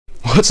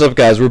What's up,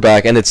 guys? We're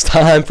back, and it's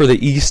time for the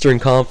Eastern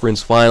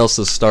Conference Finals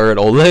to start.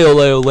 Ole,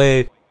 ole,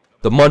 ole.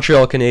 The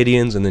Montreal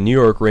Canadiens and the New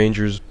York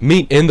Rangers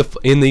meet in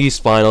the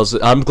East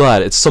Finals. I'm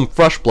glad. It's some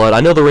fresh blood.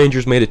 I know the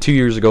Rangers made it 2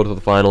 years ago to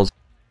the Finals.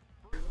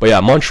 But yeah,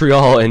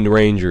 Montreal and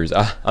Rangers.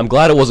 I'm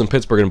glad it wasn't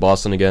Pittsburgh and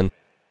Boston again,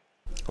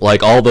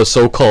 like all the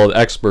so-called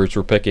experts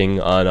were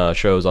picking on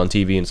shows on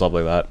TV and stuff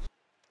like that.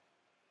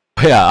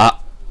 But yeah,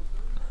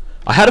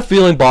 I had a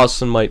feeling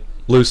Boston might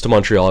lose to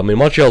Montreal. I mean,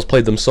 Montreal's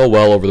played them so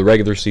well over the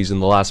regular season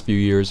the last few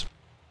years.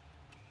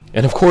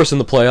 And of course in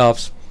the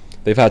playoffs,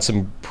 they've had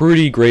some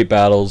pretty great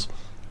battles.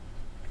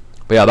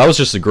 But yeah, that was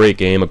just a great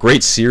game, a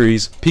great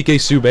series. PK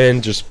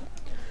Subban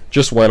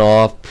just went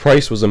off.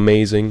 Price was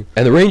amazing.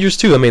 And the Rangers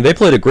too. I mean, they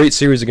played a great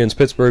series against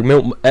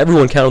Pittsburgh.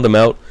 Everyone counted them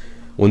out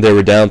when they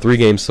were down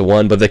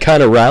 3-1, but they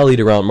kind of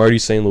rallied around Marty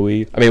St.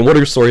 Louis. I mean, what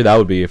a story that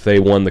would be if they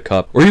won the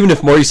Cup. Or even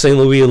if Marty St.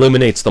 Louis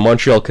eliminates the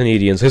Montreal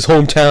Canadiens, his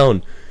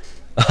hometown,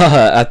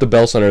 at the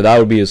Bell Center. That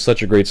would be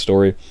such a great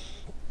story.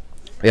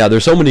 Yeah,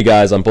 there's so many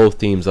guys on both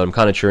teams that I'm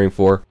kind of cheering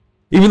for.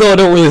 Even though I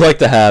don't really like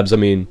the Habs. I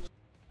mean,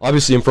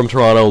 obviously I'm from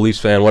Toronto, Leafs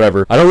fan,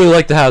 whatever. I don't really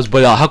like the Habs,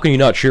 but how can you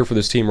not cheer for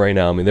this team right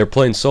now? I mean, they're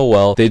playing so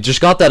well. They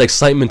just got that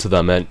excitement to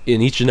them in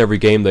each and every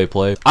game they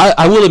play.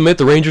 I will admit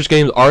the Rangers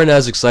games aren't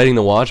as exciting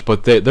to watch,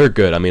 but they're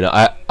good. I mean,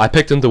 I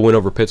picked them to win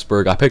over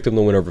Pittsburgh. I picked them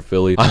to win over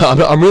Philly.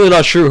 I'm really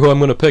not sure who I'm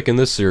going to pick in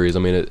this series. I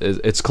mean,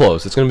 it's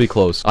close. It's going to be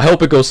close. I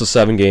hope it goes to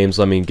 7 games.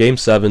 I mean, Game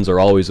 7s are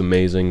always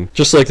amazing.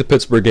 Just like the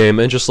Pittsburgh game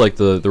and just like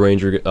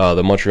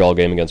the Montreal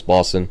game against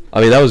Boston.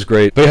 I mean, that was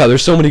great. But yeah,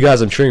 there's so many guys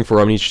I'm cheering for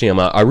on each team.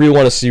 I really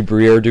want to see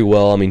Briere do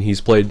well. I mean,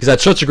 he's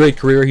had such a great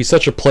career. He's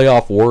such a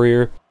playoff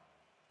warrior.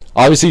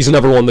 Obviously, he's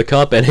never won the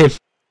Cup, and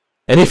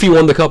if he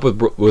won the Cup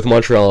with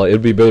Montreal,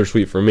 it'd be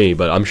bittersweet for me.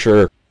 But I'm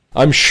sure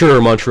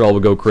Montreal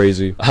would go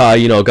crazy.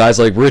 You know, guys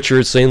like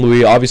Richards, St.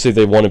 Louis. Obviously,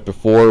 they've won it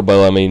before,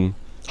 but I mean,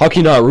 how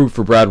can you not root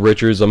for Brad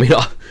Richards? I mean,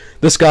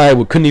 this guy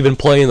couldn't even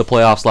play in the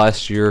playoffs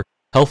last year.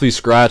 Healthy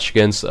scratch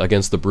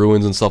against the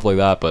Bruins and stuff like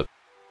that, but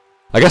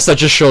I guess that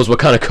just shows what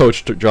kind of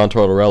coach John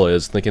Tortorella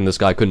is, thinking this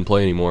guy couldn't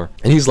play anymore.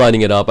 And he's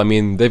lighting it up. I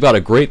mean, they've got a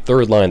great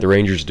third line, the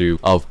Rangers do,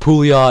 of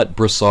Pouliot,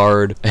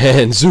 Brassard,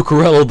 and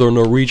Zuccarello, the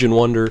Norwegian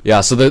wonder. Yeah,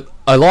 so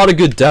a lot of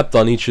good depth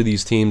on each of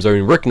these teams. I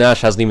mean, Rick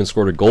Nash hasn't even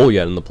scored a goal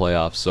yet in the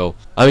playoffs. So,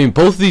 I mean,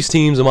 both of these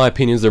teams, in my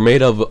opinion, they're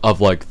made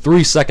of like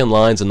 3 second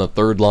lines and a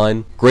third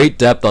line. Great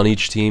depth on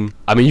each team.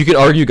 I mean, you could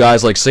argue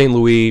guys like St.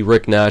 Louis,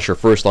 Rick Nash are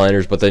first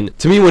liners, but then,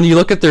 to me, when you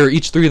look at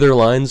each 3 of their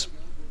lines,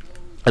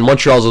 and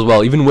Montreal's as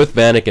well, even with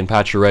Vanek and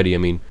Pacioretty, I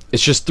mean,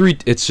 it's just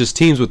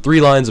teams with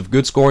 3 lines of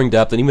good scoring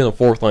depth, and even a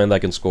 4th line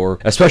that can score,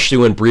 especially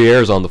when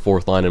Briere's on the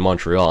 4th line in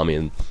Montreal. I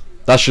mean,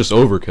 that's just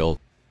overkill.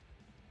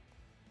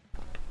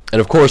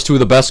 And of course, 2 of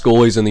the best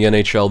goalies in the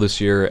NHL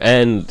this year,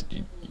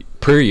 and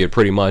period,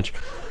 pretty much.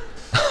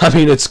 I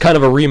mean, it's kind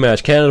of a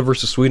rematch, Canada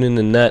versus Sweden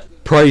in net.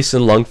 Price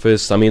and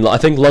Lundqvist. I mean, I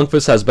think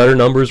Lundqvist has better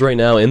numbers right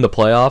now in the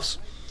playoffs.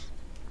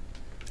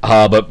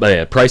 But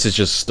man, Price is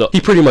just he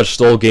pretty much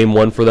stole Game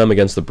 1 for them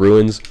against the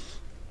Bruins,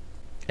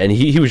 and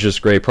he was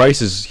just great.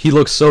 He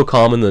looks so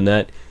calm in the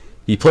net.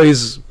 He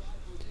plays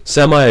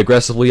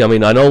semi-aggressively. I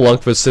mean, I know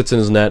Lundqvist sits in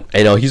his net.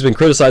 I know he's been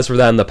criticized for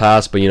that in the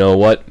past, but you know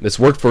what? It's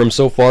worked for him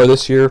so far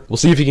this year. We'll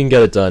see if he can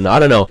get it done. I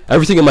don't know.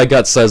 Everything in my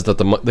gut says that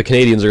the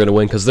Canadiens are going to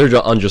win because they're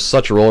on just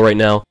such a roll right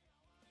now.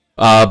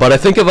 But I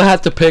think if I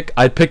had to pick,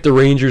 I'd pick the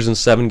Rangers in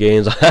 7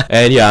 games.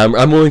 And yeah,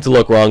 I'm willing to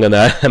look wrong on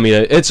that. I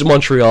mean, it's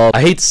Montreal. I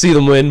hate to see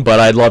them win,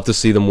 but I'd love to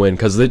see them win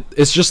because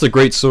it's just a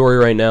great story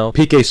right now.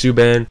 PK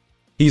Subban,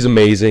 he's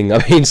amazing.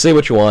 I mean, say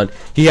what you want.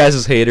 He has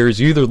his haters.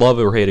 You either love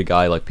or hate a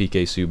guy like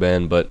PK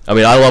Subban, but I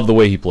mean, I love the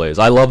way he plays.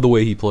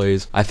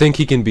 I think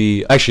he can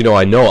be.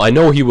 Actually, no, I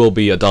know he will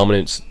be a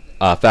dominant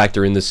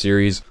factor in this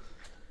series.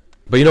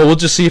 But you know, we'll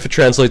just see if it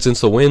translates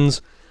into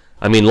wins.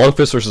 I mean,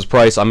 Lundqvist versus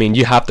Price, I mean,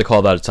 you have to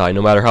call that a tie,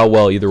 no matter how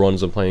well either one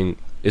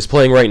is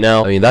playing right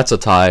now. I mean, that's a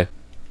tie.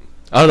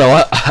 I don't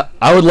know,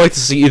 I would like to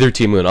see either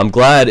team win. I'm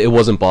glad it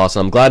wasn't Boston.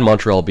 I'm glad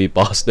Montreal beat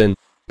Boston.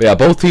 But yeah,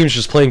 both teams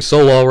just playing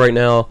so well right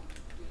now.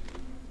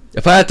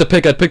 If I had to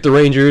pick, I'd pick the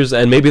Rangers,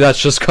 and maybe that's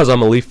just because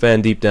I'm a Leaf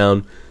fan deep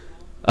down.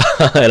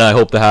 And I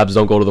hope the Habs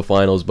don't go to the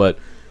finals, but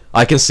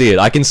I can see it.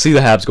 I can see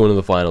the Habs going to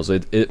the finals. I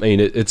mean,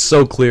 it's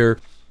so clear.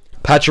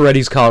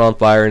 Pacioretty's caught on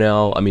fire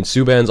now. I mean,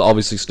 Subban's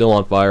obviously still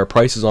on fire.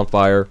 Price is on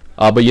fire.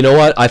 But you know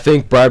what? I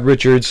think Brad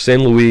Richards,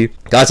 St. Louis,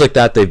 guys like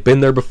that, they've been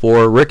there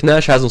before. Rick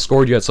Nash hasn't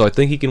scored yet, so I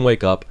think he can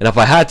wake up. And if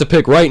I had to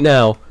pick right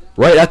now,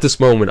 right at this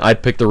moment,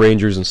 I'd pick the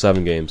Rangers in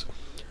 7 games.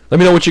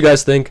 Let me know what you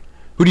guys think.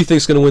 Who do you think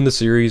is going to win the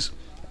series?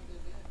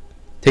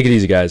 Take it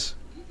easy, guys.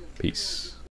 Peace.